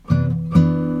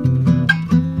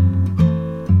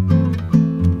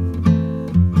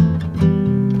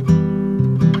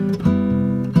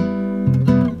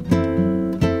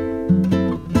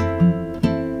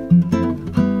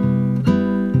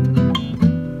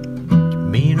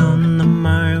君の名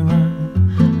前は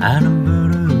あのブ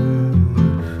ル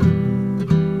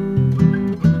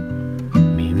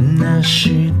ー、みんな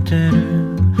知ってる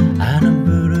あの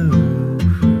ブルー、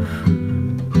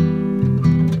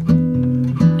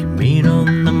君の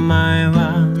名前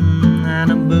はあ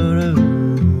のブルー、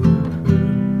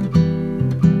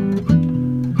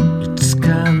いつ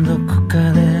かどこ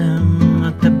かで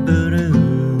またブルー、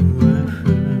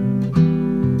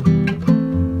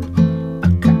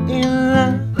赤い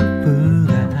ランプ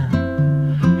が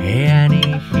部屋にひ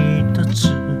とつ、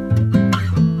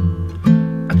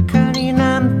明かり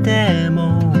なんて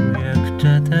もう役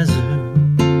立たず、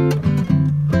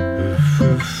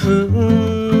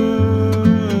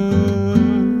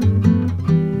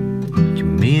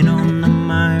君の名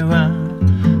前は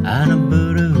あの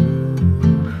ブルー、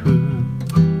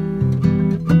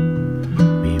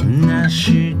みんな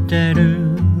知ってる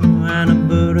あの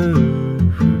ブルー、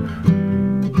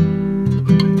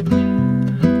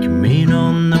君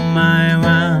の名前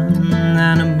は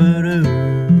あのブルー、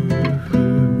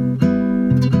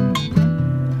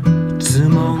いつ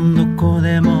もどこ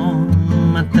でも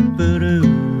またブルー、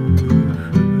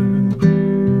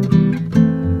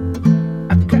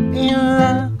赤い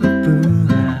ランプ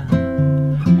が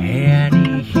部屋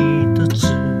にひと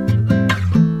つ、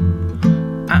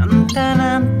あんた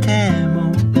なんて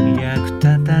もう役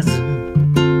立たず、